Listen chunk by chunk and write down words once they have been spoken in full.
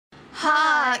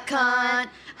Hot con,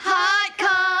 hot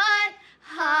con,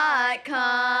 hot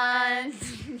con.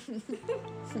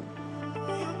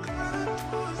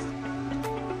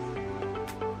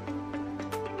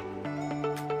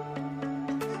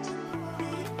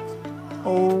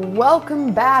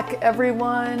 Welcome back,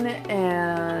 everyone,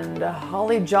 and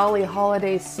holly jolly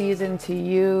holiday season to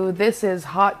you. This is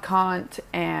Hot Cont,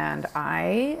 and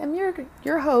I am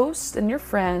your host and your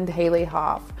friend, Haley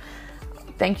Hoff.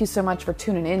 Thank you so much for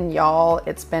tuning in, y'all.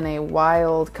 It's been a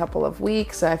wild couple of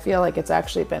weeks. I feel like it's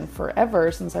actually been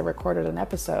forever since I recorded an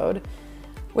episode,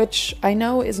 which I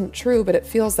know isn't true, but it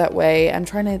feels that way. I'm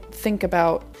trying to think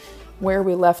about where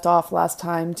we left off last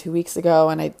time 2 weeks ago,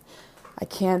 and I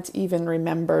can't even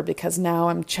remember because now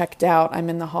I'm checked out. I'm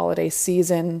in the holiday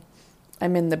season.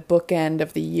 I'm in the bookend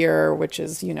of the year, which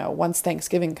is, once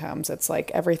Thanksgiving comes, it's like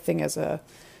everything is a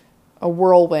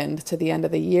whirlwind to the end of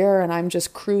the year, and I'm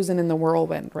just cruising in the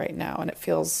whirlwind right now, and it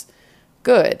feels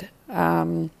good.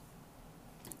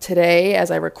 Today,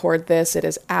 as I record this, it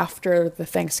is after the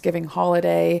Thanksgiving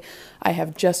holiday. I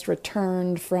have just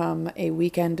returned from a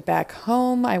weekend back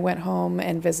home. I went home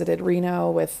and visited Reno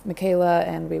with Michaela,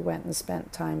 and we went and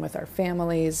spent time with our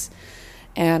families.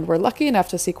 And we're lucky enough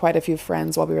to see quite a few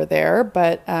friends while we were there,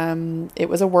 but it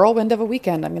was a whirlwind of a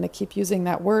weekend. I'm going to keep using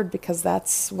that word because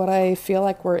that's what I feel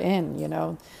like we're in,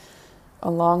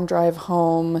 a long drive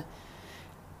home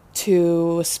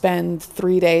to spend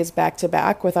 3 days back to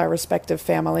back with our respective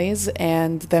families.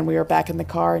 And then we were back in the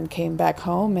car and came back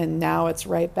home. And now it's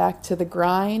right back to the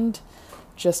grind.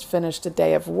 Just finished a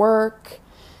day of work.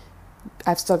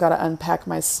 I've still got to unpack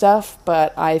my stuff,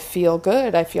 but I feel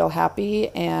good. I feel happy,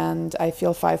 and I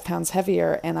feel 5 pounds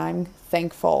heavier, and I'm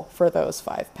thankful for those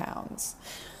 5 pounds.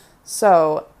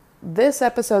 So this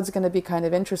episode's going to be kind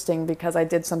of interesting because I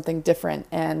did something different,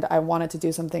 and I wanted to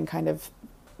do something kind of,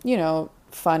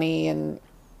 funny and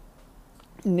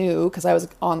new because I was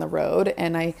on the road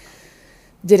and I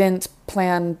didn't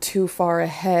plan too far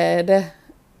ahead.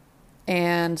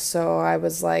 And so I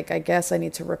was like, I guess I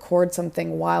need to record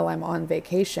something while I'm on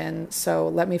vacation. So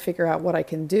let me figure out what I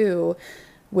can do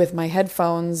with my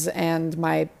headphones and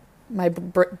my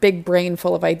big brain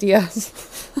full of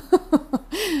ideas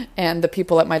and the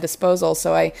people at my disposal.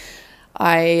 So I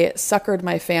suckered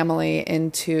my family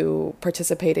into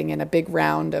participating in a big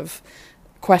round of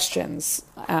questions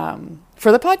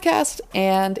for the podcast,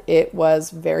 and it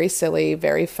was very silly,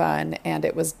 very fun, and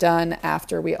it was done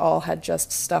after we all had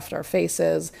just stuffed our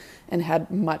faces and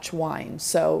had much wine.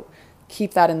 So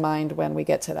keep that in mind when we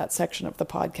get to that section of the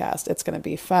podcast. It's going to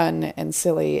be fun and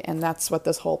silly, and that's what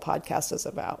this whole podcast is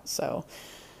about. So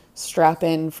strap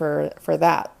in for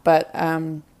that. But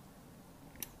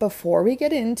before we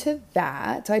get into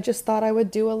that, I just thought I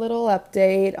would do a little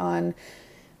update on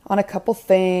a couple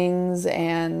things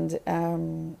and,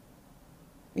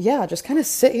 just kind of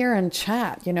sit here and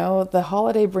chat. The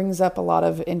holiday brings up a lot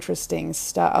of interesting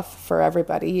stuff for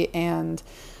everybody, and,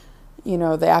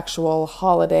 the actual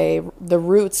holiday, the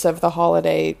roots of the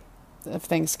holiday of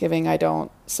Thanksgiving, I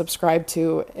don't subscribe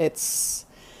to. It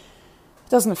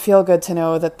doesn't feel good to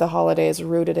know that the holiday is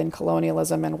rooted in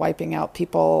colonialism and wiping out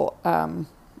people,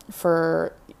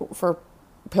 for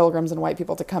pilgrims and white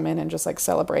people to come in and just like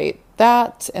celebrate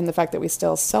that, and the fact that we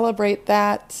still celebrate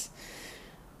that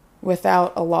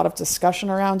without a lot of discussion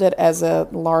around it as a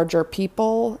larger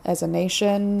people, as a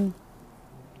nation,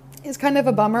 is kind of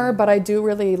a bummer. But I do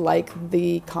really like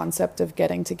the concept of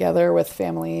getting together with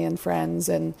family and friends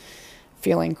and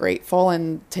feeling grateful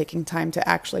and taking time to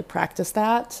actually practice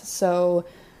that. So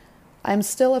I'm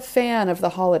still a fan of the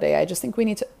holiday. I just think we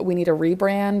need a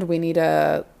rebrand. We need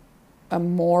a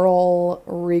moral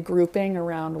regrouping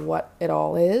around what it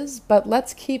all is, but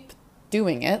let's keep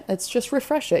doing it. Let's just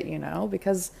refresh it,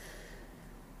 because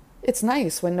it's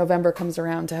nice when November comes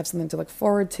around to have something to look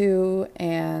forward to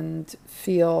and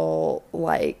feel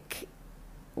like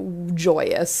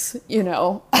joyous,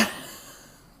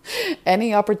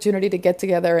 Any opportunity to get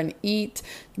together and eat,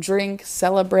 drink,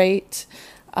 celebrate,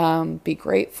 be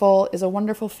grateful is a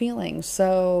wonderful feeling.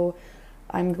 So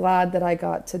I'm glad that I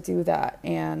got to do that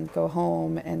and go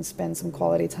home and spend some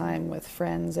quality time with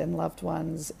friends and loved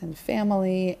ones and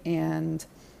family. And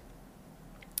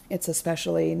it's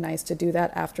especially nice to do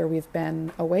that after we've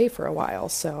been away for a while.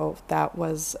 So that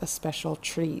was a special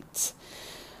treat.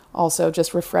 Also,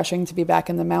 just refreshing to be back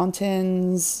in the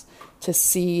mountains, to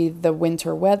see the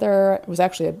winter weather. It was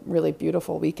actually a really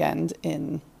beautiful weekend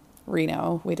in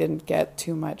Reno. We didn't get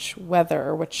too much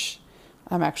weather, which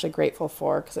I'm actually grateful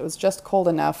for, because it was just cold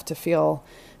enough to feel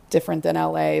different than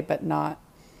LA, but not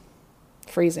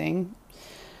freezing.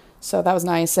 So that was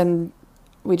nice. And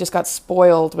we just got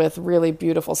spoiled with really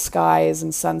beautiful skies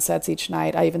and sunsets each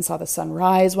night. I even saw the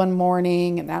sunrise one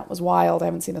morning, and that was wild. I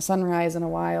haven't seen a sunrise in a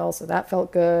while, so that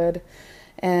felt good.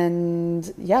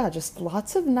 And yeah, just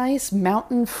lots of nice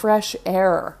mountain fresh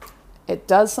air. It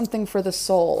does something for the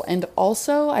soul. And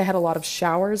also, I had a lot of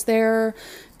showers there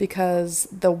because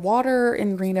the water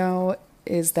in Reno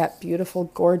is that beautiful,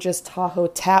 gorgeous Tahoe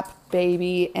tap,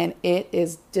 baby, and it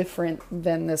is different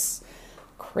than this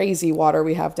crazy water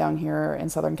we have down here in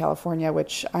Southern California,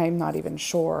 which I'm not even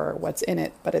sure what's in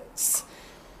it, but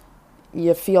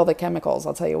you feel the chemicals,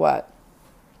 I'll tell you what,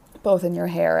 both in your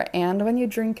hair and when you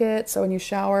drink it. So when you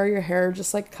shower, your hair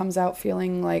just like comes out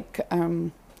feeling like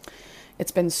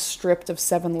it's been stripped of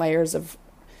 7 layers of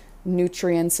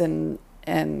nutrients and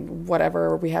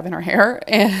whatever we have in our hair,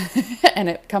 and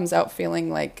it comes out feeling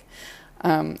like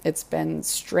it's been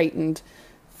straightened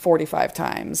 45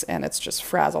 times and it's just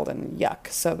frazzled and yuck.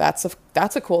 So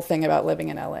that's a cool thing about living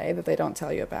in LA that they don't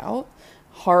tell you about.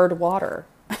 Hard water.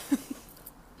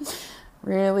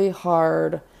 Really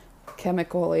hard,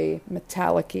 chemically,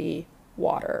 metallic-y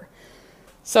water.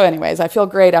 So anyways, I feel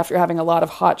great after having a lot of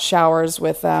hot showers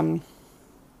with that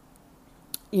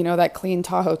clean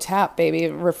Tahoe tap, baby.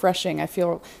 Refreshing. I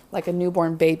feel like a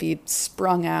newborn baby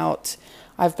sprung out.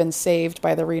 I've been saved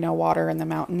by the Reno water and the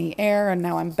mountainy air, and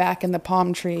now I'm back in the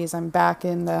palm trees. I'm back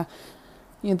in the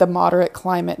moderate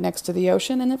climate next to the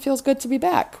ocean, and it feels good to be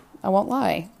back. I won't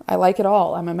lie. I like it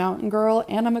all. I'm a mountain girl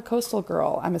and I'm a coastal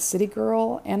girl. I'm a city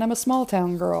girl and I'm a small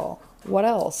town girl. What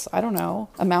else? I don't know.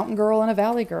 A mountain girl and a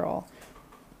valley girl.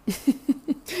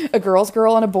 A girl's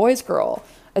girl and a boy's girl.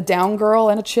 A down girl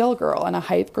and a chill girl, and a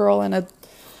hype girl and a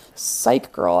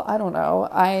psych girl. I don't know.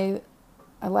 I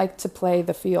like to play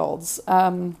the fields.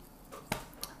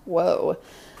 Whoa.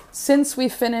 Since we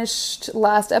finished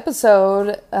last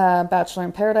episode, Bachelor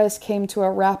in Paradise came to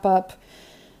a wrap up.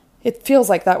 It feels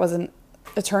like that was an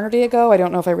eternity ago. I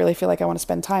don't know if I really feel like I want to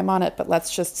spend time on it, but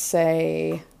let's just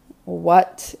say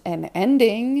what an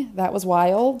ending. That was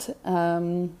wild.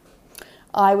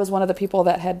 I was one of the people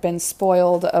that had been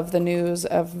spoiled of the news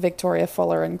of Victoria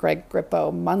Fuller and Greg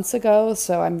Grippo months ago,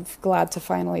 so I'm glad to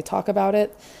finally talk about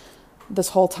it. This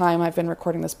whole time I've been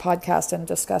recording this podcast and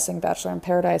discussing Bachelor in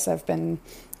Paradise, I've been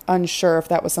unsure if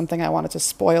that was something I wanted to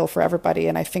spoil for everybody,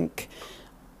 and I think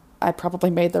I probably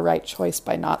made the right choice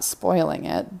by not spoiling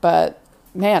it, but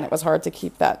man, it was hard to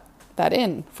keep that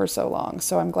in for so long,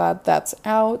 so I'm glad that's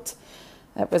out.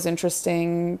 It was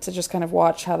interesting to just kind of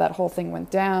watch how that whole thing went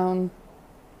down.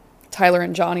 Tyler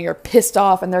and Johnny are pissed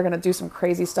off and they're going to do some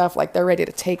crazy stuff. Like they're ready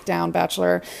to take down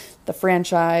Bachelor, the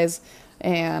franchise.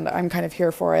 And I'm kind of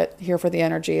here for it, here for the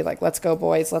energy. Like, let's go,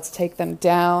 boys. Let's take them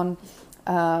down.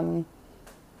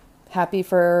 Happy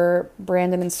for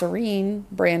Brandon and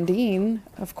Brandine,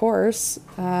 of course.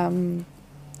 They're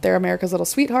America's little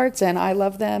sweethearts and I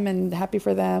love them and happy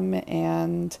for them.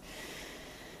 And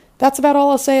that's about all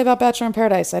I'll say about Bachelor in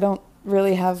Paradise. I don't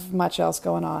really have much else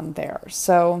going on there.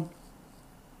 So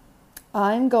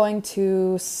I'm going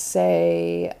to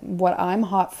say what I'm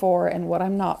hot for and what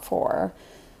I'm not for.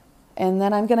 And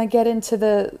then I'm going to get into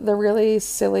the really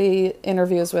silly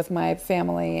interviews with my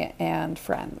family and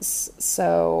friends.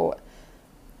 So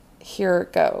here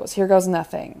it goes. Here goes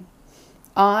nothing.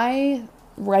 Right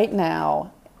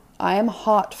now, I am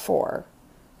hot for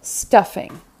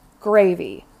stuffing,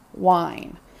 gravy,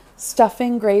 wine.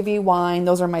 Stuffing, gravy, wine,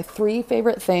 those are my 3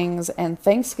 favorite things. And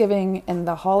Thanksgiving and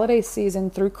the holiday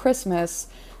season through Christmas,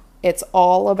 it's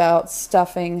all about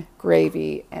stuffing,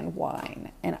 gravy, and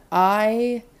wine. And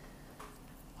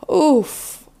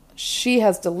she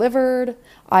has delivered.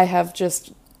 I have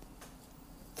just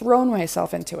thrown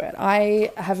myself into it.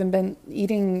 I haven't been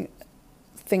eating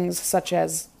things such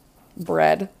as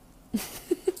bread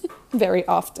very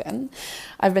often.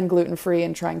 I've been gluten-free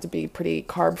and trying to be pretty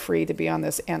carb-free to be on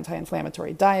this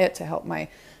anti-inflammatory diet to help my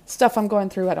stuff I'm going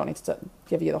through. I don't need to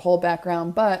give you the whole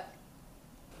background, but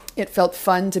it felt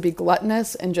fun to be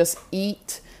gluttonous and just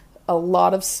eat a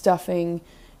lot of stuffing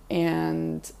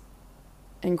and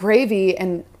gravy.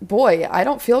 And boy, I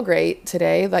don't feel great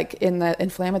today. Like in the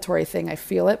inflammatory thing, I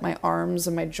feel it. My arms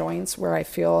and my joints where I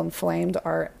feel inflamed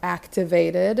are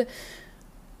activated.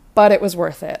 But it was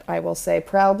worth it. I will say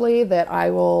proudly that I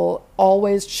will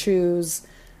always choose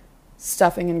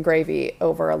stuffing and gravy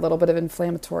over a little bit of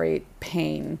inflammatory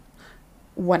pain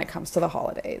when it comes to the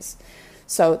holidays.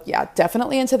 So yeah,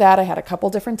 definitely into that. I had a couple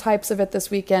different types of it this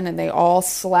weekend and they all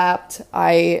slapped.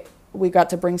 We got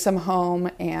to bring some home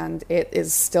and it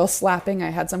is still slapping.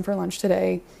 I had some for lunch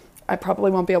today. I probably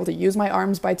won't be able to use my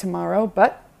arms by tomorrow,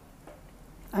 but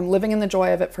I'm living in the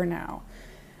joy of it for now.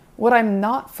 What I'm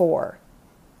not for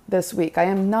this week. I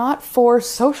am not for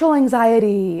social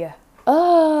anxiety.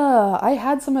 I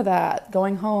had some of that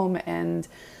going home and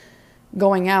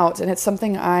going out, and it's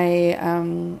something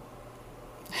I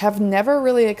have never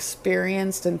really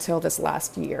experienced until this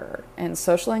last year. And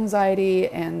social anxiety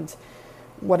and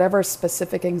whatever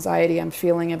specific anxiety I'm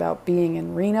feeling about being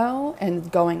in Reno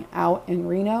and going out in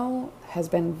Reno has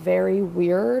been very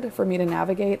weird for me to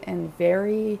navigate and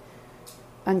very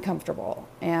uncomfortable.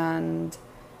 And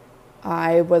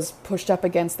I was pushed up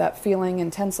against that feeling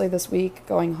intensely this week,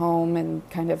 going home and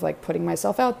kind of like putting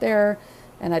myself out there.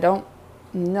 And I don't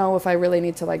know if I really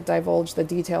need to like divulge the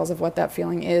details of what that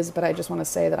feeling is, but I just want to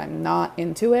say that I'm not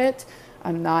into it.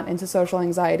 I'm not into social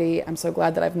anxiety. I'm so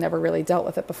glad that I've never really dealt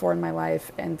with it before in my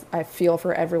life. And I feel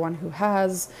for everyone who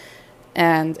has.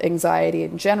 And anxiety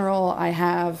in general, I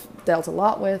have dealt a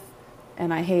lot with,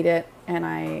 and I hate it, and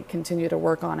I continue to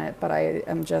work on it. But I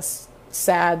am just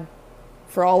sad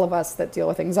for all of us that deal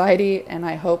with anxiety, and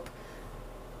I hope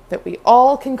that we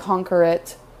all can conquer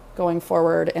it going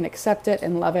forward and accept it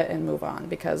and love it and move on,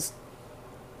 because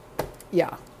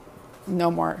yeah, no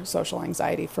more social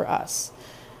anxiety for us.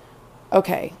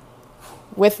 Okay,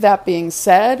 with that being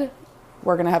said,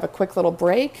 we're going to have a quick little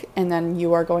break, and then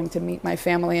you are going to meet my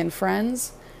family and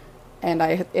friends. And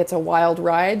it's a wild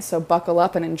ride, so buckle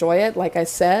up and enjoy it. Like I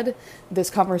said, this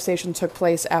conversation took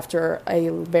place after a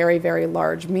very, very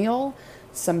large meal,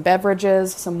 some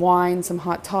beverages, some wine, some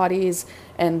hot toddies,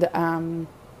 and,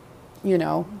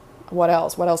 what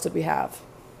else? What else did we have?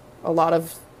 A lot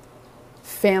of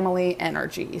family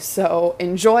energy. So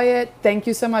enjoy it. Thank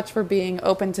you so much for being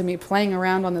open to me playing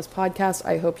around on this podcast.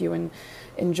 I hope you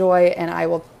enjoy, and I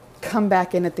will come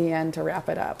back in at the end to wrap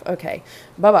it up. Okay,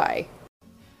 bye-bye.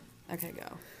 Okay,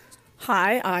 go.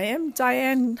 Hi, I am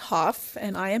Diane Hoff,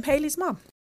 and I am Haley's mom.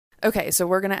 Okay, so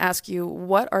we're going to ask you,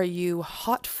 what are you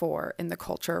hot for in the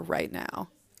culture right now?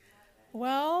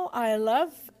 Well, I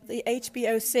love the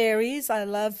HBO series. I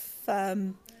love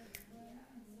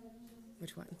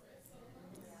Which one?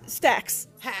 Stacks.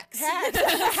 Hacks.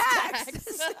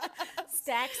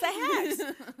 Stacks the Hacks.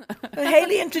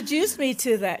 Haley introduced me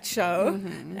to that show,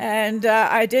 and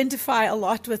I identify a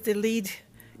lot with the lead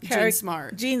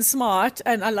character, Jean Smart,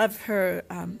 and I love her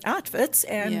outfits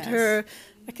and her.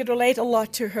 I could relate a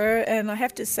lot to her, and I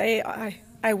have to say,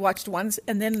 I watched once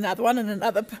and then another one and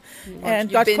another, and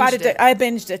got quite a. I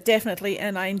binged it definitely,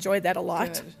 and I enjoyed that a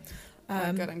lot.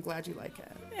 Good. Good. I'm glad you like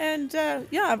it. And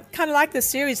I kind of like the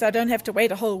series. I don't have to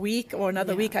wait a whole week or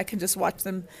another week. I can just watch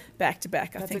them back to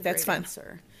back. I think that's fun.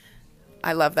 Answer.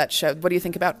 I love that show. What do you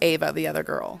think about Ava, the other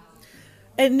girl?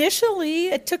 Initially,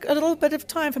 it took a little bit of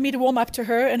time for me to warm up to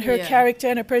her and her character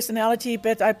and her personality,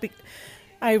 but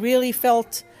I really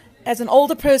felt, as an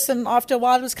older person, after a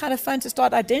while, it was kind of fun to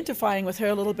start identifying with her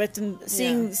a little bit and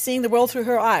seeing the world through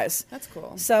her eyes. That's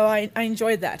cool. So I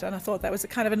enjoyed that, and I thought that was a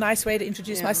kind of a nice way to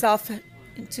introduce myself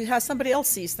to how somebody else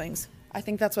sees things. I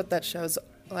think that's what that show's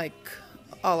like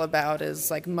all about, is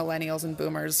like millennials and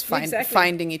boomers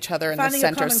finding each other in the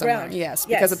center somewhere. Ground. Yes,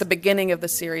 because at the beginning of the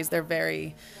series, they're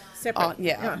very separate.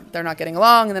 They're not getting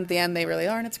along, and then at the end, they really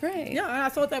are, and it's great. Yeah, and I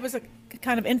thought that was a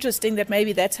kind of interesting, that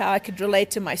maybe that's how I could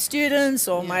relate to my students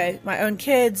or my own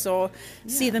kids, or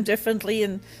see them differently,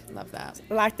 and love that.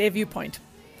 Like their viewpoint.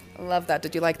 Love that.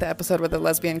 Did you like the episode with the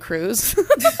lesbian cruise?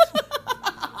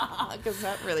 Because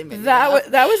that really made me laugh.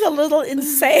 That was a little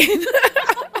insane.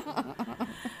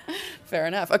 Fair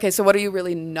enough. Okay, so what are you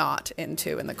really not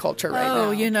into in the culture right now?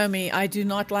 Oh, you know me. I do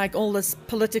not like all this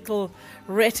political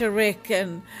rhetoric,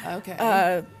 and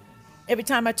every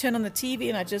time I turn on the TV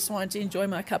and I just want to enjoy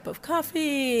my cup of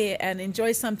coffee and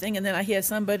enjoy something, and then I hear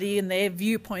somebody and their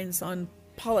viewpoints on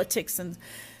politics and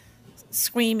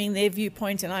screaming their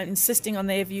viewpoint, and I'm insisting on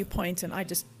their viewpoint, and I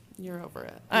just... You're over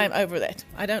it. I'm over that.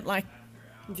 I don't like...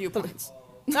 viewpoints.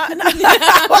 No.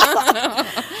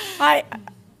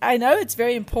 I know it's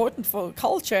very important for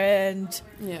culture,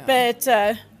 but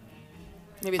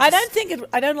maybe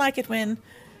I don't like it when,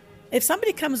 if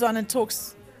somebody comes on and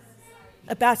talks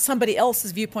about somebody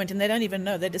else's viewpoint and they don't even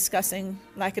know, they're discussing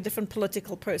like a different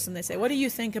political person. They say, "What do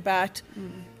you think about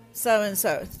so and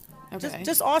so?"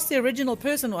 Just ask the original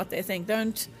person what they think.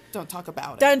 Don't talk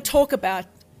about it. Don't talk about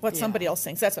what somebody else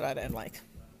thinks. That's what I don't like.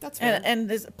 That's fair.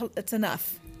 And it's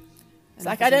enough. It's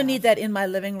like I don't need that in my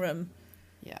living room.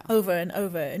 Yeah. Over and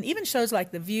over. And even shows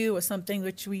like The View or something,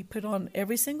 which we put on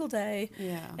every single day.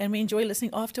 Yeah. And we enjoy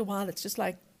listening. After a while, it's just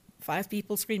like 5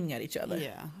 people screaming at each other.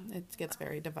 Yeah. It gets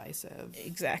very divisive.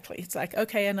 Exactly. It's like,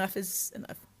 okay, enough is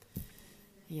enough.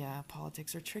 Yeah,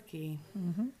 politics are tricky.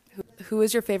 Mm-hmm. Who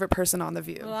is your favorite person on The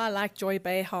View? Well, I like Joy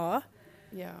Behar.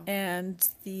 Yeah. And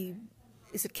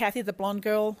is it Kathy, the blonde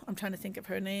girl? I'm trying to think of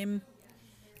her name.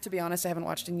 To be honest, I haven't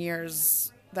watched in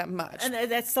years that much.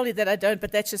 And that's solely that I don't,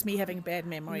 but that's just me having a bad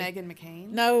memory. Meghan McCain?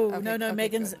 No, Okay, no, okay,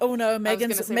 Megan's. good. Oh no,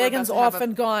 Megan's off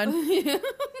and gone.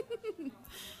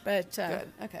 But good.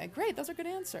 Okay, great. Those are good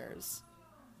answers.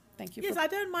 Thank you. Yes, I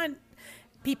don't mind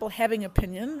people having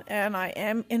opinion, and I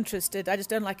am interested. I just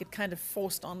don't like it kind of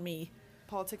forced on me.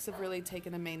 Politics have really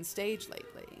taken a main stage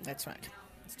lately. That's right.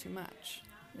 It's too much.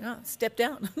 Yeah, step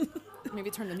down. Maybe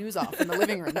turn the news off in the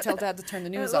living room. Tell Dad to turn the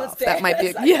news Well, off. Dad. That might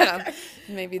be, yeah.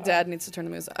 Maybe Dad needs to turn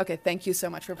the news off. Okay, thank you so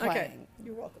much for playing. Okay,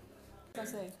 you're welcome.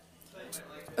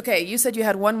 Okay, you said you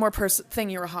had one more thing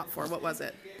you were hot for. What was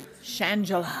it?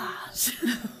 Shangela.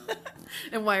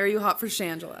 And why are you hot for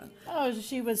Shangela? Oh,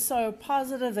 she was so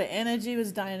positive. The energy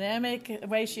was dynamic. The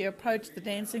way she approached the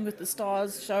Dancing with the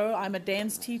Stars show. I'm a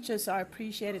dance teacher, so I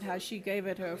appreciated how she gave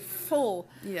it her full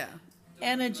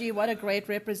energy. What a great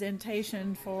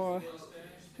representation for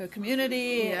her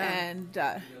community and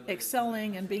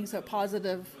excelling and being so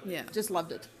positive. Yeah. Just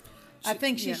loved it. I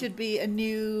think she should be a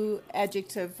new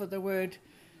adjective for the word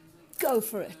go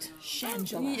for it.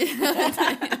 Shangela.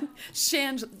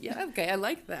 Yeah, okay, I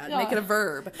like that. Yeah. Make it a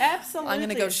verb. Absolutely. I'm going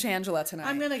to go Shangela tonight.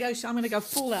 I'm gonna go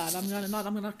full out. I'm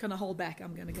not gonna hold back.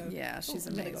 I'm gonna go. Yeah, she's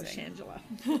amazing. I'm gonna go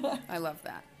Shangela. I love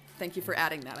that. Thank you for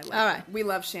adding that. I like All that. right. We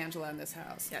love Shangela in this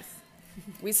house. Yes.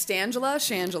 We Stangela,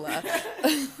 Shangela.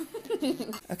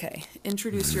 Okay,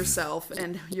 introduce yourself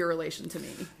and your relation to me.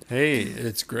 Hey,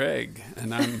 it's Greg,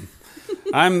 and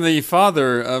I'm the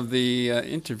father of the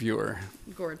interviewer.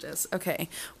 Gorgeous. Okay,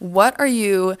 what are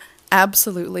you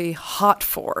absolutely hot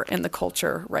for in the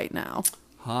culture right now?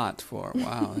 Hot for?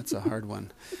 Wow, that's a hard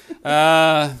one.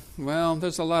 Well,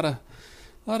 there's a lot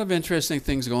of interesting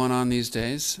things going on these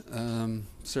days.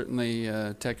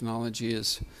 Certainly, technology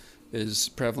is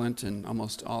prevalent in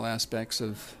almost all aspects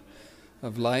of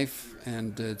life,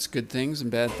 and it's good things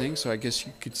and bad things. So I guess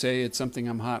you could say it's something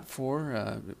I'm hot for.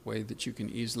 A way that you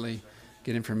can easily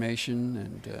get information,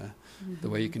 and the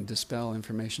way you can dispel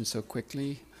information so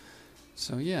quickly.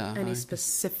 So yeah. Any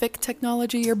specific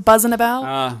technology you're buzzing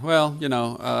about? Well,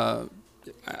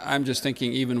 I'm just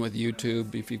thinking, even with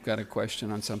YouTube, if you've got a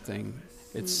question on something,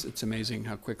 it's amazing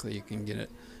how quickly you can get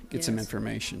some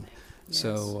information. Yes.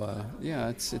 So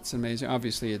it's amazing.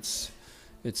 Obviously, it's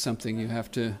something you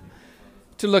have to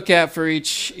look at for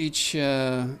each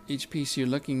piece you're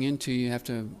looking into. You have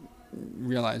to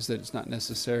realize that it's not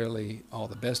necessarily all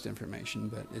the best information,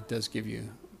 but it does give you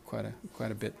quite a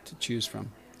bit to choose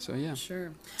from. So yeah.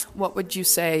 Sure. What would you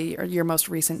say your most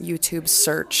recent YouTube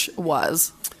search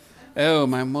was? Oh,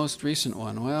 my most recent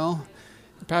one. Well,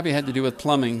 it probably had to do with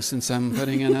plumbing, since I'm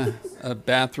putting in a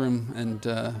bathroom,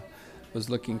 and was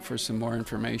looking for some more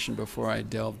information before I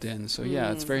delved in. So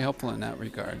yeah, it's very helpful in that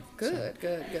regard. Good.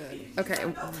 Okay,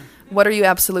 what are you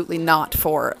absolutely not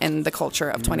for in the culture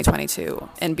of 2022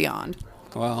 and beyond?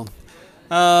 Well,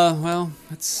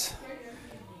 it's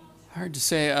hard to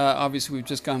say. Obviously, we've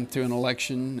just gone through an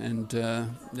election, and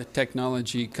the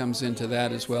technology comes into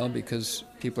that as well, because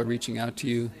people are reaching out to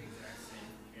you,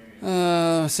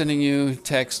 sending you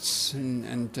texts,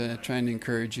 and trying to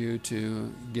encourage you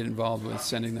to get involved with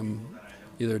sending them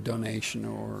either a donation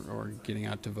or getting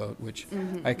out to vote, which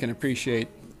I can appreciate,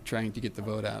 trying to get the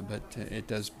vote out, but it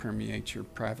does permeate your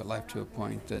private life to a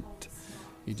point that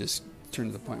you just turn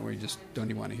to the point where you just don't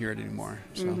even want to hear it anymore.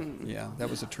 So yeah, that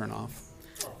was a turnoff.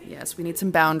 Yes, we need some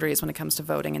boundaries when it comes to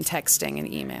voting and texting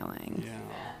and emailing.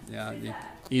 Yeah, you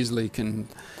easily can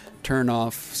turn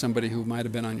off somebody who might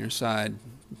have been on your side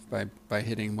by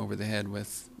hitting them over the head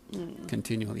with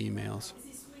continual emails.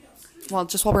 Well,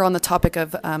 just while we're on the topic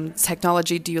of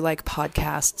technology, do you like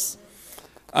podcasts?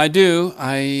 I do.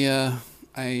 I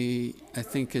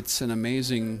think it's an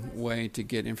amazing way to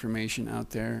get information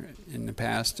out there. In the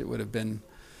past, it would have been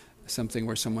something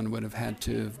where someone would have had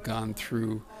to have gone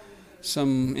through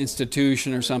some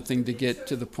institution or something to get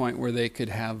to the point where they could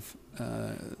have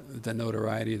the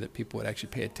notoriety that people would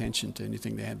actually pay attention to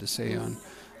anything they had to say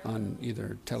on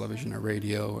either television or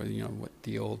radio, or what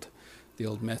the old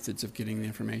methods of getting the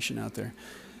information out there.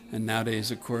 And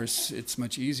nowadays, of course, it's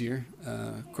much easier.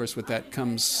 Of course, with that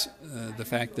comes the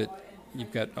fact that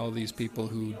you've got all these people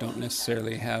who don't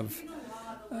necessarily have,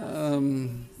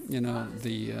 the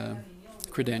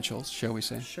credentials, shall we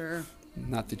say. Sure.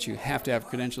 Not that you have to have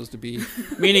credentials to be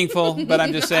meaningful, but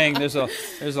I'm just saying there's a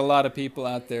lot of people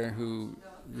out there who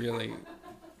really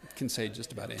can say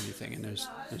just about anything, and there's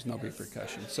no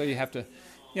repercussion. So you have to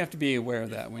be aware of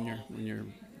that when you're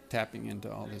tapping into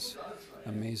all this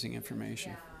amazing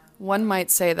information. One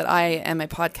might say that I am a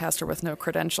podcaster with no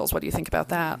credentials. What do you think about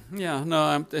that? Yeah,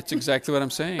 no, that's exactly what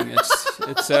I'm saying.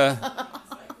 It's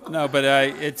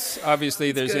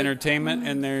obviously there's entertainment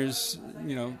and there's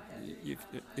you know,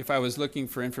 if I was looking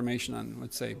for information on,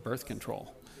 let's say, birth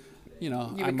control, you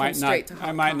know, I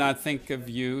might not think of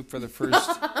you for the first,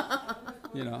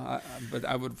 you know, but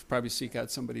I would probably seek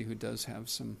out somebody who does have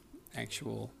some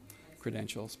actual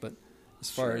credentials. But as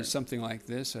far as something like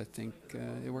this, I think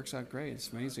it works out great.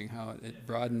 It's amazing how it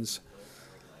broadens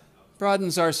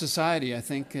our society. I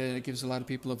think it gives a lot of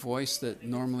people a voice that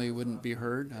normally wouldn't be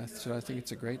heard. So I think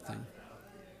it's a great thing.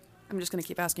 I'm just going to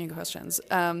keep asking you questions.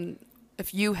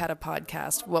 If you had a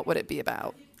podcast, what would it be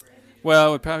about? Well, I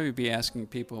would probably be asking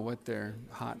people what their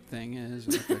hot thing is.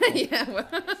 Or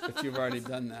what but you've already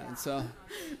done that. So,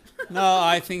 no,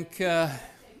 I think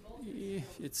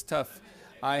it's tough.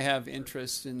 I have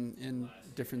interest in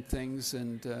different things,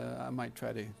 and I might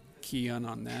try to key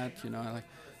on that. You know,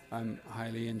 I'm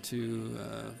highly into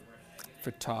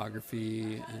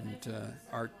photography and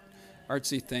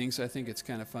artsy things. I think it's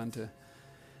kind of fun to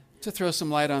throw some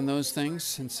light on those things,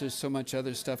 since there's so much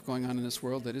other stuff going on in this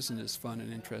world that isn't as fun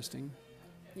and interesting.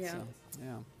 Yeah. So,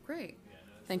 yeah. Great.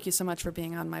 Thank you so much for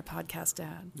being on my podcast,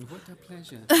 Dad. What a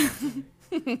pleasure.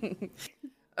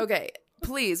 Okay,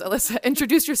 please, Alyssa,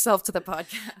 introduce yourself to the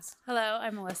podcast. Hello,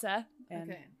 I'm Melissa.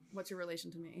 And Okay. What's your relation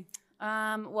to me?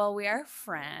 well, we are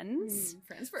friends.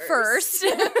 Friends First.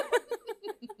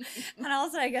 And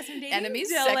also, I guess I'm dating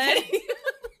Enemies Dylan. second.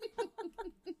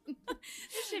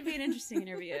 This should be an interesting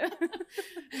interview.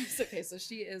 It's okay, so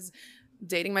she is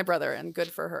dating my brother, and good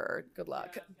for her. Good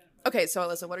luck. Okay, so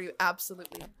Alyssa, what are you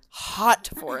absolutely hot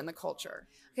for in the culture?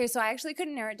 Okay, so I actually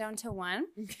couldn't narrow it down to one.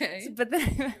 Okay. But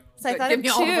then, so I Good, thought give of me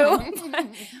all of two.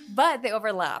 But they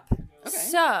overlap. Okay.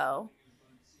 So,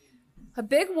 a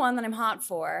big one that I'm hot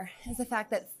for is the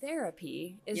fact that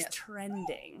therapy is Yes.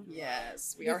 trending.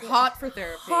 Yes, we are hot for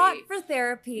therapy. Hot for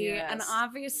therapy. Yes. And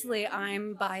obviously,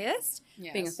 I'm biased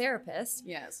being a Yes. therapist.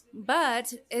 Yes.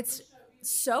 But it's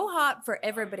so hot for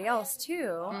everybody else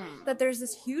too that there's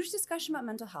this huge discussion about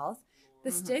mental health.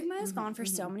 The stigma is gone for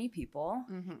so many people.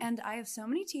 And I have so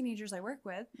many teenagers I work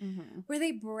with where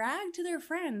they brag to their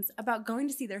friends about going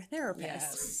to see their therapist,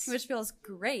 Yes. which feels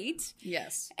great.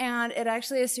 Yes. And it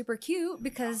actually is super cute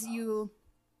because you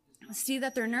see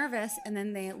that they're nervous and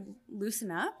then they loosen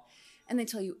up and they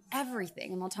tell you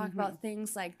everything. And they'll talk about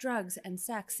things like drugs and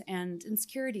sex and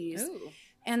insecurities. Ooh.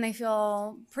 And they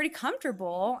feel pretty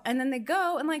comfortable, and then they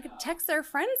go and like text their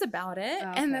friends about it,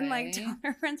 and then like Okay. tell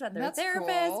their friends about their That's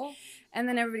therapist, cool. and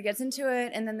then everybody gets into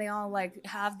it, and then they all like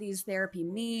have these therapy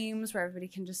memes where everybody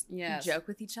can just Yes. joke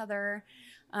with each other.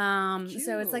 So it's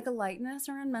Cute. like a lightness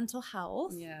around mental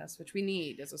health, Yes, which we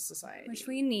need as a society. which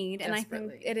we need, and I Desperately.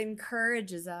 think it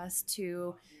encourages us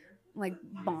to like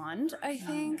bond. I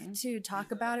think to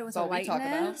talk about it with a all we talk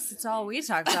about. lightness. It's all we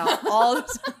talk about all the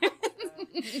time.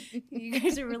 You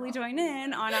guys are really joining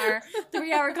in on our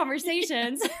 3-hour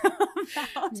conversations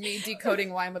about. Me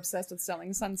decoding why I'm obsessed with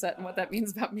Selling Sunset and what that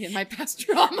means about me and my past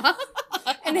trauma.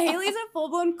 And Haley's a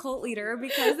full-blown cult leader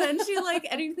because then she like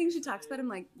anything she talks about, I'm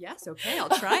like, yes, okay, I'll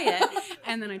try it,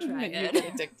 and then I try You it.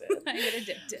 get addicted. I get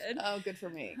addicted. Oh, good for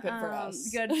me. Good for us.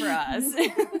 Good for us.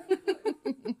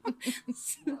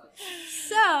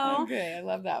 So Okay, I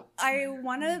love that. I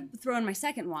want to throw in my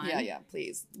second one. Yeah,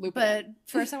 please. Loop it But in.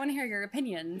 first, I want to hear your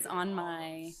opinions on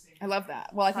my. I love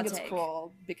that. Well, I think Hot it's take.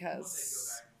 cool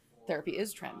because therapy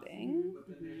is trending.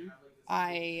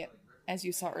 I, as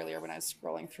you saw earlier when I was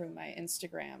scrolling through my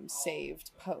Instagram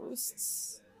saved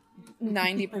posts,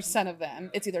 90% of them,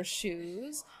 it's either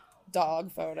shoes,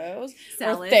 dog photos, or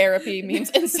Salad. therapy memes,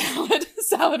 and salad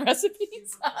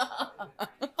recipes.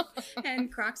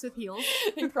 And Crocs with heels.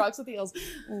 And Crocs with heels.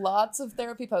 Lots of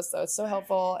therapy posts, though. It's so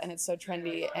helpful and it's so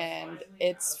trendy, and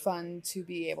it's fun to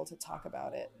be able to talk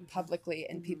about it publicly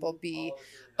and people be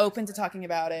open to talking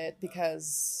about it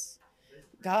because,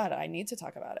 God, I need to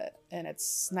talk about it. And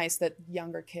it's nice that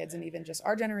younger kids and even just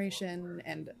our generation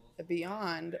and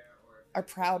beyond are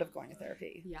proud of going to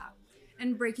therapy. Yeah.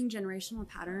 And breaking generational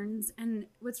patterns. And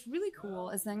what's really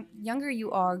cool is the younger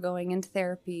you are going into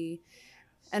therapy,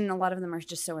 and a lot of them are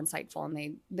just so insightful,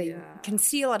 and they can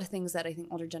see a lot of things that I think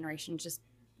older generations just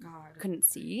couldn't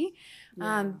see.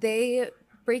 They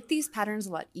break these patterns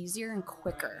a lot easier and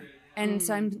quicker. And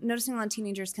so I'm noticing a lot of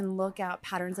teenagers can look at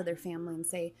patterns of their family and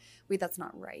say, wait, that's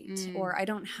not right. Or I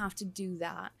don't have to do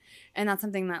that. And that's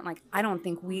something that like, I don't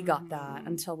think we got that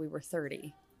until we were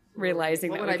 30.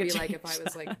 Realizing What that would we I could be like if change I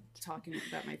was that. like talking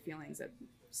about my feelings at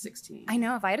 16? I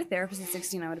know if I had a therapist at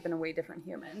 16, I would have been a way different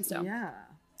human. So Yeah.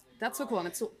 That's so cool. And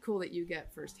it's so cool that you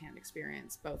get firsthand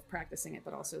experience, both practicing it,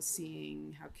 but also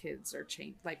seeing how kids are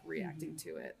reacting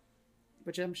to it.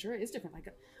 which I'm sure is different. Like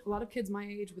a lot of kids my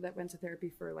age that went to therapy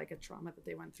for like a trauma that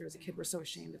they went through as a kid were so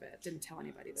ashamed of it, didn't tell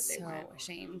anybody that they went. So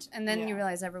ashamed. And then you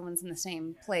realize everyone's in the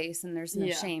same place and there's no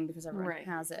shame because everyone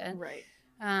has it. Right.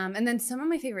 And then some of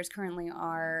my favorites currently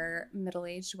are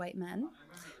middle-aged white men.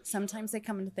 Sometimes they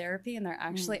come into therapy and they're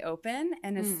actually open,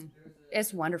 and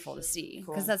it's wonderful to see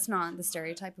because that's not the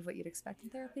stereotype of what you'd expect in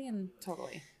therapy. And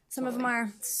Totally. some of them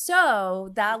are.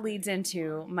 So that leads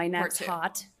into my next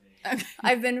hot.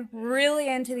 I've been really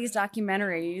into these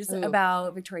documentaries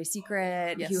about Victoria's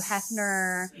Secret, Hugh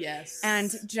Hefner,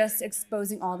 and just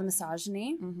exposing all the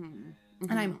misogyny.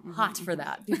 And I'm hot for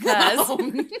that because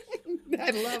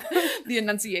I love the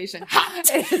enunciation.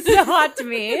 It's so hot to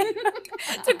me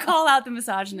to call out the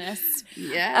misogynists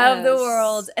of the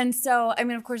world. And so, I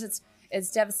mean, of course,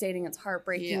 it's devastating. It's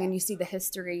heartbreaking. And you see the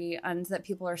history and that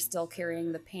people are still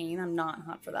carrying the pain. I'm not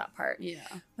hot for that part.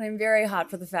 But I'm very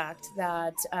hot for the fact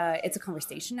that it's a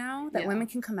conversation now, that women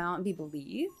can come out and be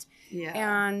believed.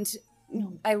 And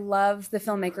I love the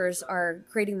filmmakers are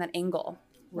creating that angle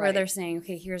where they're saying,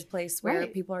 okay, here's a place where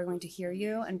people are going to hear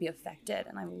you and be affected.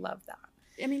 And I love that.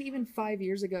 I mean, even 5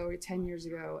 years ago or 10 years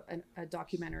ago, a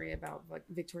documentary about like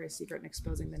Victoria's Secret and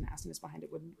exposing the nastiness behind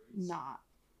it would not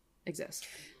exist.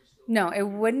 No, it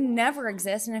would never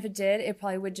exist. And if it did, it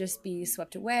probably would just be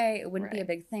swept away. It wouldn't be a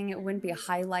big thing. It wouldn't be a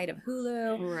highlight of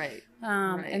Hulu.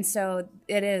 And so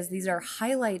it is. These are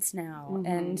highlights now.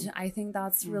 And I think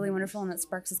that's really wonderful. And it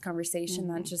sparks this conversation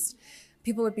that just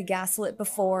people would be gaslit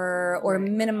before or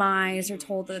minimized or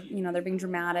told that, you know, they're being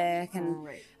dramatic. And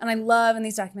I love in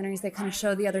these documentaries, they kind of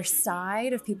show the other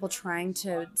side of people trying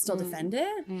to still defend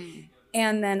it.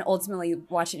 And then ultimately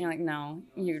watch it and you're like, no,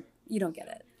 you don't get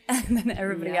it. And then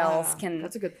everybody else can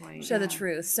that's a good point. show the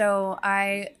truth. So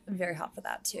I am very hot for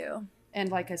that too.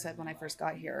 And like I said, when I first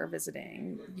got here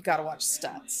visiting, you got to watch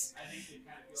Stutz.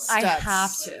 I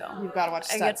have to. You've got to watch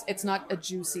Stutz. It's not a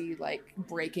juicy, like,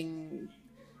 breaking...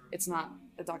 It's not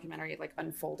a documentary, like,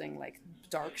 unfolding, like,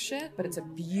 dark shit, but it's a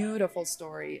beautiful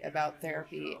story about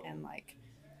therapy and, like,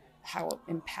 how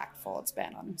impactful it's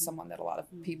been on someone that a lot of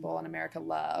people in America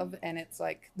love. And it's,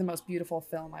 like, the most beautiful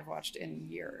film I've watched in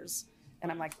years. And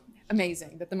I'm like,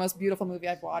 amazing that the most beautiful movie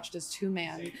I've watched is two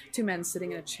men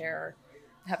sitting in a chair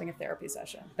having a therapy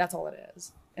session. That's all it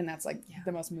is. And that's like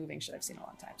the most moving shit I've seen in a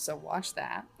long time. So watch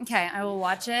that. Okay, I will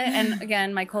watch it. And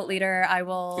again, my cult leader, I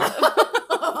will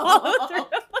follow through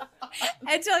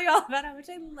and tell you all about how much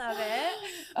I love it.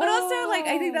 But also, like,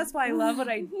 I think that's why I love what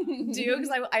I do,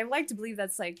 because I like to believe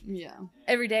that's like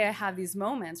every day I have these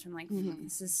moments from like,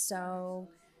 this is so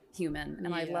human,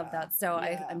 and I love that. So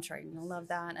I'm sure you're gonna love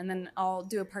that. And then I'll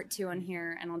do a part 2 on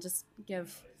here, and I'll just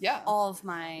give all of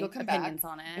my opinions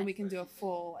on it, and we can do a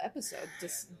full episode.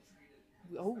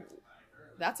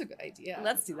 That's a good idea.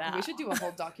 Let's do that. We should do a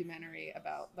whole documentary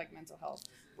about like mental health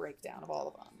breakdown of all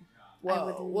of them. I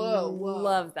would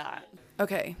love that.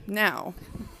 Okay, now,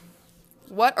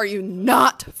 what are you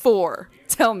not for?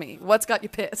 Tell me, what's got you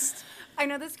pissed? I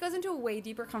know this goes into a way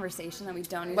deeper conversation that we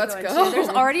don't need Let's to go. go into. There's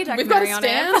already a documentary on it.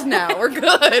 We've got stands now. We're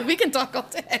good. We can talk all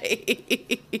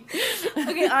day.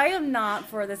 Okay, I am not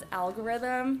for this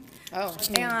algorithm. Oh.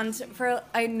 And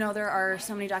I know there are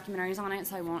so many documentaries on it,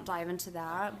 so I won't dive into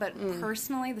that. But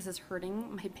personally, this is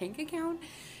hurting my bank account.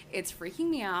 It's freaking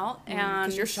me out. And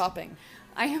because you're shopping.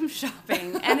 I am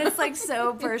shopping, and it's like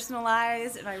so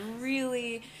personalized, and I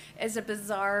really, it's a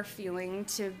bizarre feeling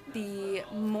to be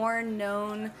more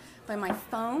known by my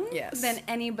phone than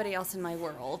anybody else in my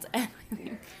world. And I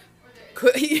think,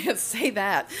 could you say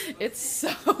that? It's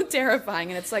so terrifying,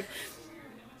 and it's like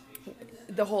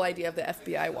the whole idea of the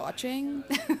FBI watching.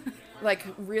 Like,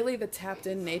 really, the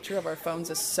tapped-in nature of our phones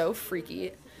is so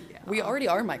freaky. Yeah. We already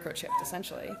are microchipped,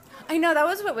 essentially. I know, that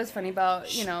was what was funny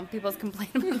about, you know, people's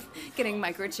complaint about getting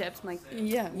microchipped. I'm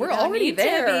like, we're already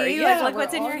there. Yeah, like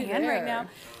what's in your hand right now?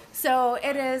 So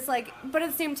it is like, but at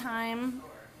the same time,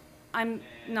 I'm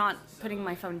not putting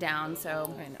my phone down,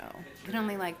 so I know. I can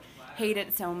only like hate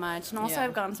it so much. And also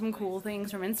I've gotten some cool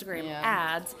things from Instagram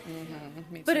ads.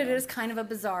 Me too. But it is kind of a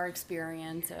bizarre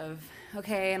experience of,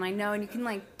 okay, and I know, and you can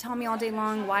like tell me all day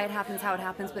long why it happens, how it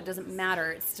happens, but it doesn't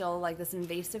matter. It's still like this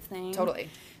invasive thing. Totally.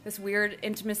 This weird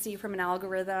intimacy from an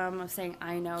algorithm of saying,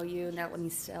 I know you, now let me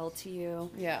sell to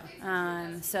you. Yeah.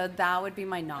 So that would be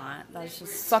my not. That's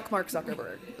just... Suck Mark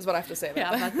Zuckerberg, is what I have to say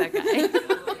about that. Fuck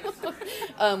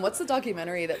that guy. What's the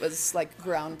documentary that was like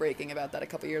groundbreaking about that a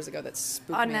couple years ago that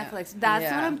spooked on me Netflix? That's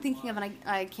what I'm thinking of, and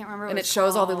I can't remember what and it it's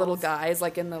shows called. all the little guys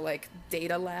like in the like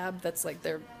data lab that's like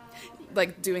they're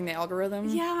like doing the algorithm.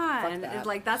 Yeah, and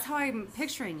like that's how I'm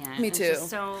picturing it. Me too. It's just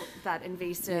so that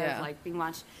invasive, like being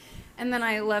watched. And then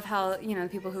I love how, the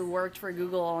people who worked for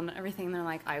Google and everything, they're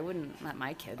like, I wouldn't let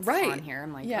my kids on here.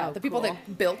 I'm like, yeah, oh, the people cool.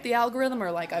 that built the algorithm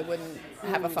are like, I wouldn't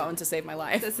have a phone to save my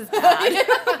life. This is bad.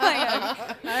 All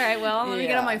right, well, let me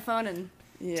get on my phone and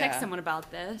text someone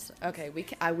about this. Okay,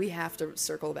 we have to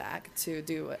circle back to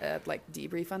do a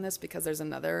debrief on this because there's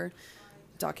another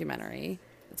documentary.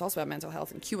 It's also about mental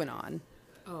health and QAnon.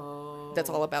 Oh. That's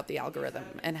all about the algorithm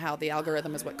and how the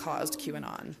algorithm is what caused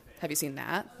QAnon. Have you seen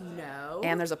that? No.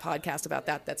 And there's a podcast about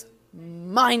that that's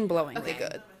mind-blowingly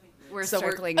good. We're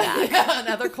circling back. Yeah,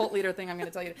 another cult leader thing I'm going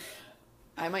to tell you.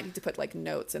 I might need to put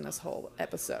notes in this whole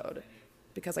episode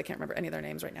because I can't remember any of their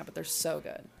names right now, but they're so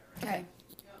good. Okay.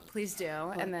 Please do.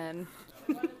 And then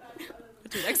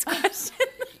what's your next question?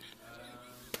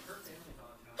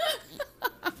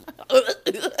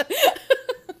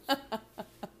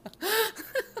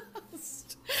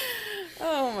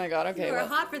 Oh my God. Okay. You were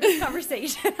hot for this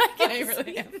conversation. I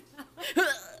really am.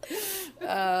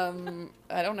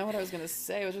 I don't know what I was going to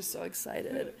say. I was just so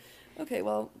excited. Okay.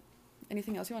 Well,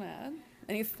 anything else you want to add?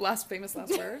 Any famous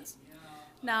last words?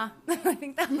 Nah, I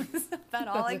think that was about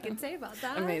all I can say about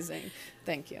that. Amazing.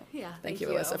 Thank you. Yeah. Thank you,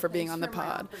 Alyssa, for being on the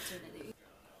pod.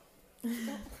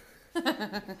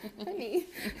 Honey.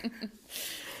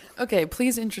 Okay,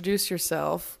 please introduce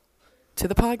yourself to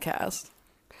the podcast.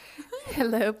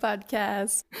 Hello,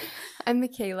 podcast. I'm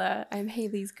Michaela. I'm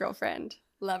Haley's girlfriend,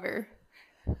 lover,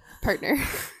 partner,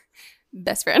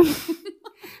 best friend.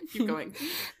 Keep going.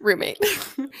 Roommate,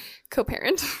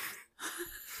 co-parent,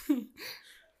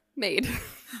 maid.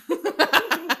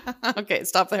 Okay,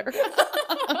 stop there.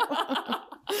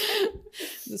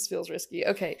 This feels risky.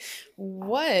 Okay,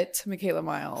 what, Michaela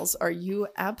Miles, are you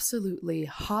absolutely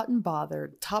hot and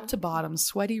bothered, top to bottom,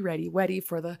 sweaty, ready, wetty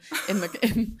for in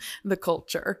the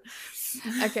culture?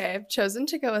 Okay, I've chosen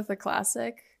to go with a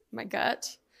classic. My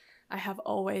gut. I have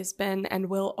always been and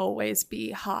will always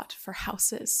be hot for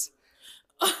houses.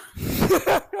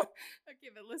 Okay,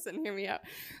 but listen, hear me out.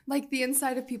 Like the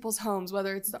inside of people's homes,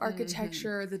 whether it's the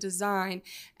architecture or the design,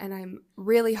 and I'm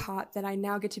really hot that I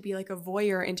now get to be like a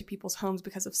voyeur into people's homes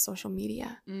because of social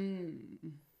media.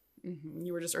 Mm-hmm.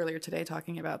 You were just earlier today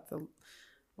talking about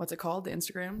what's it called? The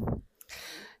Instagram?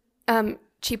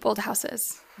 Cheap old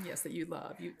houses. Yes, that you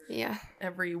love. Yeah.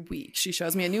 Every week she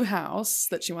shows me a new house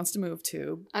that she wants to move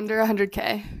to. Under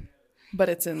 100K. But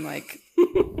it's in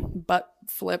butt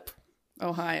flip,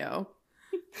 Ohio.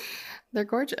 They're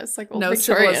gorgeous, like old no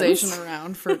Victorians. Civilization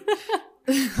around for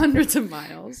hundreds of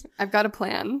miles. I've got a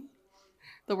plan.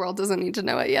 The world doesn't need to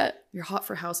know it yet. You're hot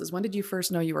for houses. When did you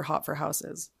first know you were hot for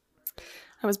houses?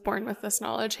 I was born with this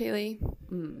knowledge, Haley.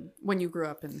 When you grew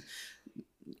up in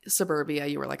suburbia,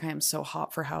 you were like, I am so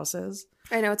hot for houses.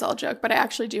 I know it's all a joke, but I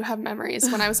actually do have memories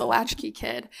when I was a latchkey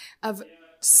kid of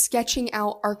sketching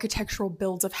out architectural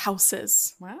builds of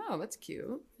houses. Wow, that's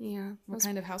cute. Yeah. What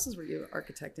kind of houses were you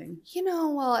architecting?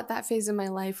 Well, at that phase in my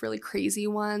life, really crazy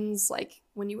ones, like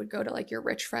when you would go to your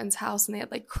rich friend's house and they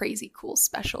had crazy cool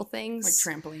special things. Like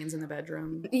trampolines in the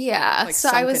bedroom. Yeah. Like so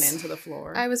sunken into the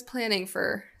floor. I was planning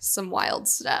for some wild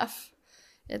stuff.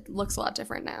 It looks a lot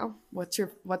different now. What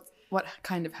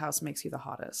kind of house makes you the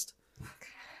hottest?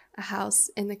 A house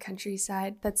in the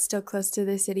countryside that's still close to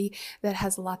the city that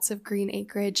has lots of green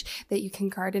acreage that you can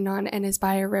garden on and is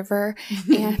by a river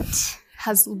and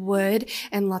has wood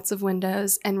and lots of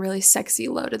windows and really sexy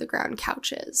low to the ground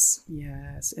couches.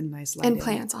 Yes, and nice lighting. And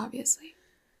plants, obviously.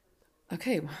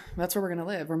 Okay, that's where we're going to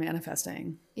live. We're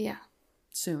manifesting. Yeah.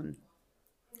 Soon.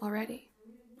 Already.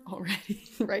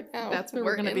 Right now. That's where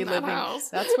we're going to be living. House.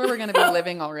 That's where we're going to be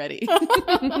living already.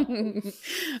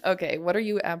 Okay, what are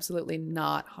you absolutely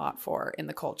not hot for in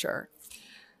the culture?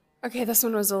 Okay, this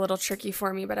one was a little tricky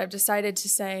for me, but I've decided to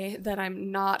say that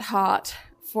I'm not hot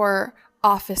for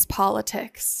office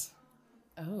politics.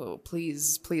 Oh,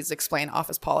 please explain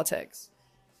office politics.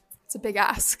 It's a big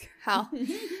ask. How?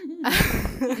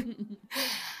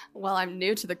 Well, I'm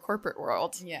new to the corporate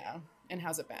world. Yeah. And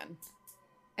how's it been?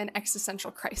 An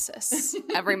existential crisis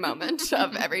every moment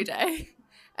of every day.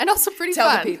 And also pretty Tell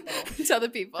fun. the people. Tell the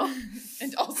people.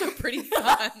 And also pretty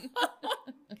fun.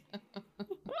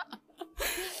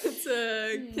 It's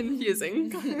a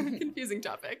confusing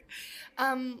topic.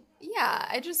 Yeah,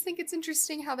 I just think it's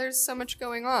interesting how there's so much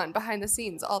going on behind the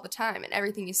scenes all the time, and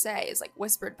everything you say is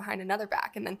whispered behind another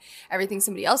back, and then everything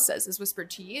somebody else says is whispered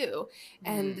to you,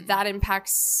 and that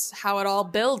impacts how it all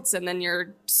builds, and then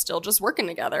you're still just working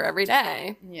together every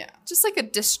day. Yeah. Just a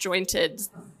disjointed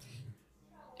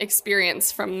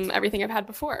experience from everything I've had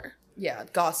before. Yeah,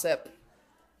 gossip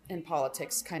and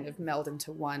politics kind of meld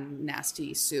into one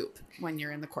nasty soup when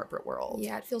you're in the corporate world.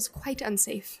 Yeah, it feels quite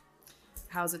unsafe.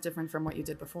 How's it different from what you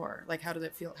did before? How does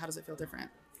it feel? How does it feel different?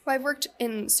 Well, I've worked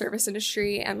in service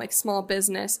industry and like small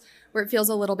business where it feels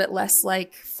a little bit less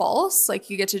like false. Like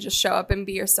you get to just show up and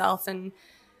be yourself, and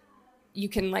you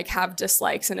can like have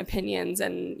dislikes and opinions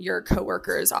and your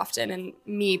coworkers often. And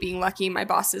me being lucky, my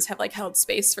bosses have like held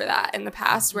space for that in the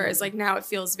past. Whereas like now it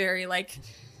feels very like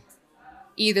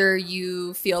either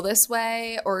you feel this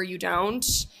way or you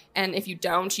don't. And if you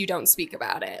don't speak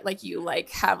about it. Like you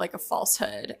like have like a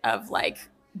falsehood of like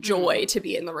joy to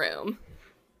be in the room.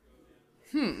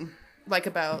 Like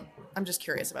about, I'm just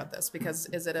curious about this, because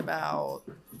is it about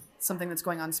something that's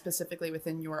going on specifically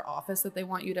within your office that they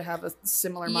want you to have a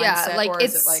similar mindset? Like or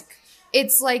is it like...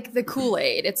 It's like the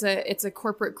Kool-Aid. It's a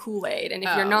corporate Kool-Aid. And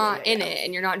if you're not in it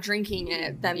and you're not drinking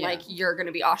it, then like you're going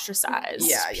to be ostracized.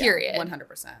 Period.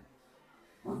 100%.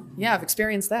 Yeah, I've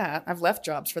experienced that. I've left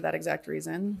jobs for that exact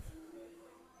reason.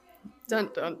 Dun,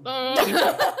 dun, dun.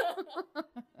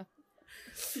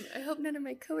 I hope none of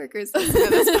my coworkers listen to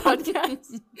this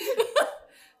podcast.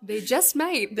 They just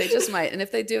might. And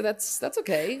if they do, that's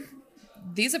okay.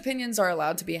 These opinions are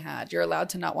allowed to be had. You're allowed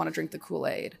to not want to drink the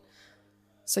Kool-Aid.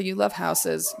 So you love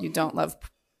houses. You don't love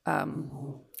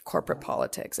corporate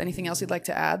politics. Anything else you'd like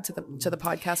to add to the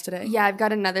podcast today? Yeah, I've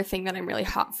got another thing that I'm really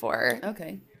hot for.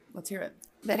 Okay, let's hear it.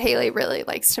 That Haley really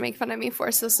likes to make fun of me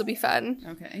for, so this will be fun.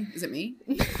 Okay. Is it me?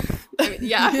 I mean,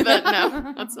 yeah, but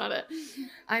no, that's not it.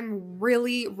 I'm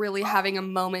really, really having a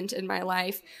moment in my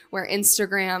life where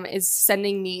Instagram is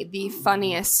sending me the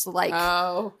funniest, like,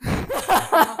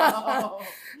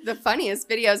 the funniest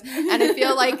videos. And I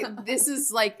feel like this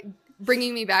is like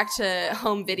bringing me back to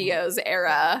home videos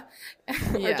era.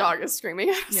 Our dog is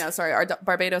screaming. Yeah, sorry. Our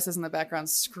Barbados is in the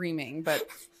background screaming, but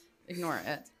ignore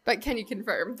it. But can you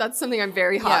confirm? That's something I'm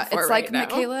very hot for it's right like now.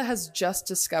 Michaela has just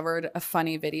discovered a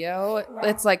funny video.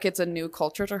 It's like it's a new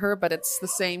culture to her, but it's the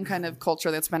same kind of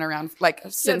culture that's been around like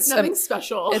since. It's nothing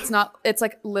special. It's not. It's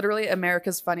like literally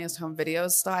America's Funniest Home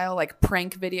Videos style, like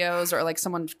prank videos or like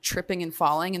someone tripping and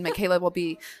falling, and Michaela will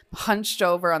be hunched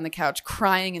over on the couch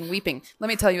crying and weeping. Let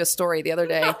me tell you a story. The other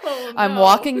day, I'm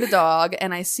walking the dog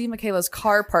and I see Michaela's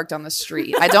car parked on the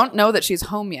street. I don't know that she's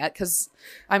home yet because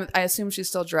I assume she's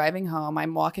still driving home.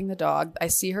 I'm walking the dog. I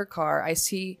see her car.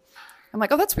 I'm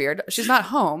like, oh, that's weird. She's not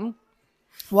home.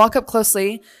 Walk up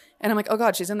closely. And I'm like, oh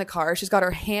God, she's in the car. She's got her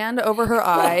hand over her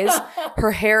eyes.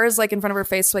 Her hair is like in front of her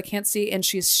face so I can't see. And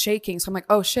she's shaking. So I'm like,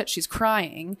 oh shit, she's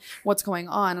crying. What's going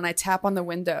on? And I tap on the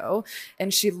window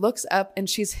and she looks up and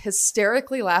she's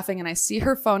hysterically laughing. And I see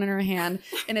her phone in her hand.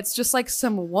 And it's just like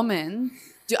some woman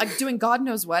doing God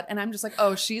knows what. And I'm just like,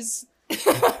 oh,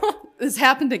 this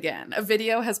happened again. A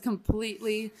video has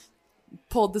completely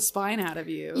pulled the spine out of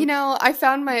you. You know, I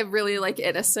found my really like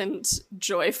innocent,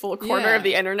 joyful corner of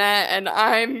the internet, and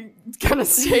I'm gonna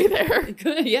stay there.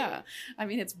 Yeah. I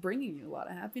mean, it's bringing you a lot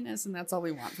of happiness, and that's all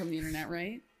we want from the internet,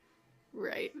 right?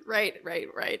 Right,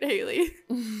 Haley.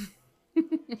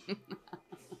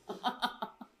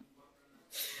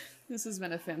 This has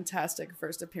been a fantastic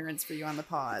first appearance for you on the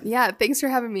pod. Yeah, thanks for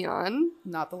having me on.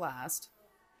 Not the last.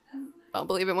 I'll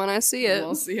believe it when I see it.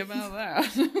 We'll see about that.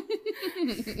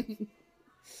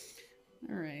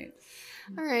 All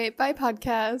right. Bye,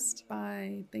 podcast.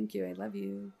 Bye. Thank you. I love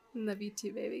you. Love you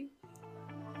too, baby.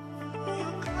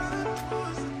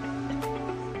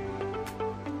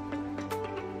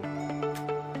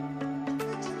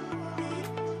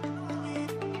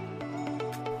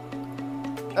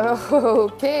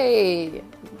 Okay.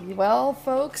 Well,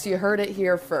 folks, you heard it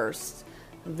here first.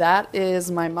 That is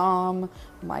my mom,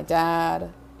 my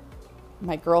dad,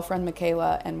 my girlfriend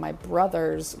Michaela, and my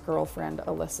brother's girlfriend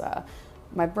Alyssa.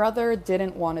 My brother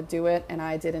didn't want to do it, and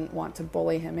I didn't want to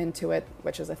bully him into it,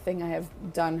 which is a thing I have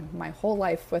done my whole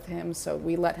life with him, so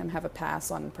we let him have a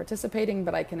pass on participating,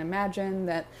 but I can imagine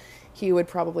that he would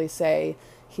probably say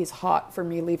he's hot for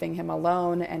me leaving him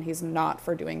alone, and he's not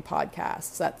for doing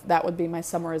podcasts. That would be my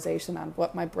summarization on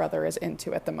what my brother is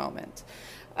into at the moment.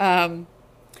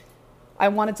 I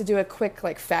wanted to do a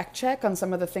quick fact check on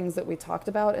some of the things that we talked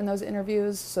about in those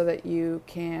interviews so that you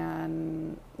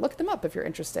can look them up if you're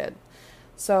interested.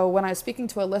 So when I was speaking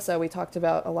to Alyssa, we talked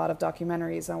about a lot of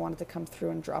documentaries. I wanted to come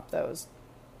through and drop those.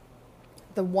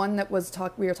 The one that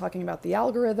we were talking about the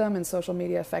algorithm and social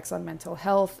media effects on mental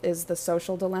health is The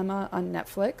Social Dilemma on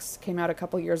Netflix. Came out a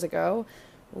couple years ago.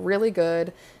 Really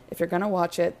good. If you're going to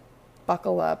watch it,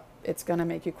 buckle up. It's going to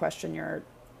make you question your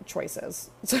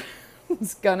choices.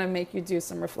 It's going to make you do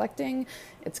some reflecting.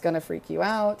 It's going to freak you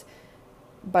out.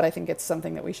 But I think it's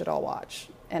something that we should all watch.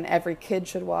 And every kid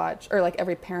should watch, or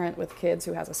every parent with kids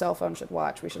who has a cell phone should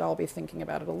watch. We should all be thinking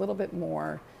about it a little bit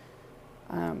more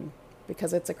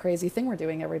because it's a crazy thing we're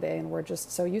doing every day. And we're just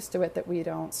so used to it that we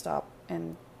don't stop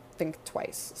and think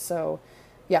twice. So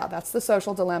Yeah, that's The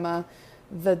Social Dilemma.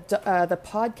 The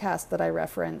podcast that I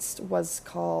referenced was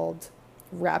called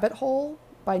Rabbit Hole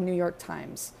by New York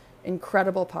Times.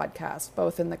 Incredible podcast,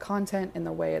 both in the content and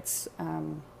the way it's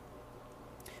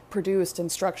produced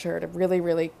and structured. It really,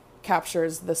 really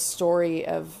captures the story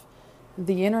of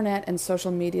the internet and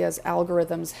social media's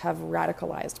algorithms have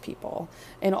radicalized people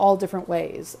in all different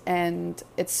ways. And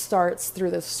it starts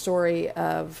through the story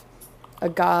of a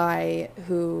guy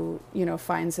who,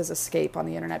 finds his escape on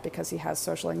the internet because he has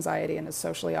social anxiety and is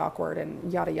socially awkward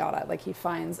and yada, yada. Like, he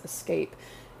finds escape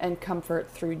and comfort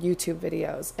through YouTube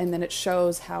videos. And then it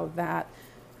shows how that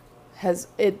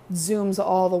it zooms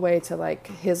all the way to like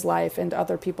his life and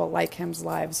other people like him's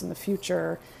lives in the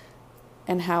future,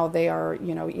 and how they are,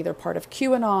 either part of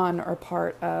QAnon or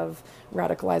part of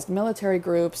radicalized military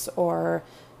groups or,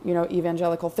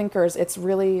 evangelical thinkers. It's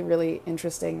really, really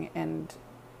interesting, and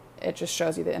it just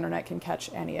shows you the internet can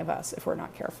catch any of us if we're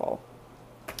not careful.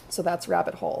 So that's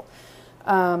Rabbit Hole.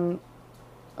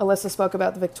 Alyssa spoke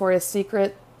about the Victoria's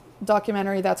Secret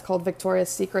documentary. That's called Victoria's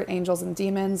Secret, Angels and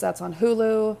Demons. That's on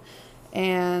Hulu.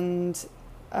 And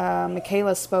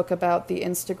Michaela spoke about the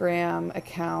Instagram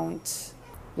account,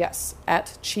 yes,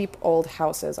 at Cheap Old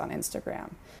Houses on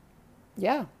Instagram.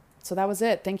 Yeah, so that was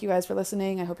it. Thank you guys for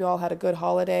listening. I hope you all had a good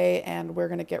holiday, and we're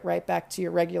going to get right back to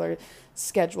your regular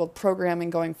scheduled programming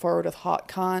going forward with Hot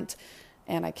Cont,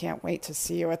 and I can't wait to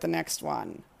see you at the next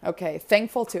one. Okay,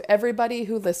 thankful to everybody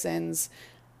who listens.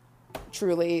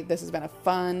 Truly, this has been a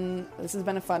fun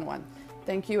one.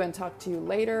 Thank you, and talk to you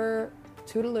later.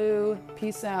 Toodaloo,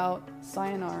 peace out,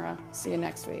 sayonara, see you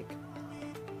next week.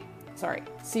 Sorry,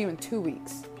 see you in 2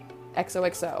 weeks.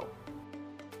 XOXO.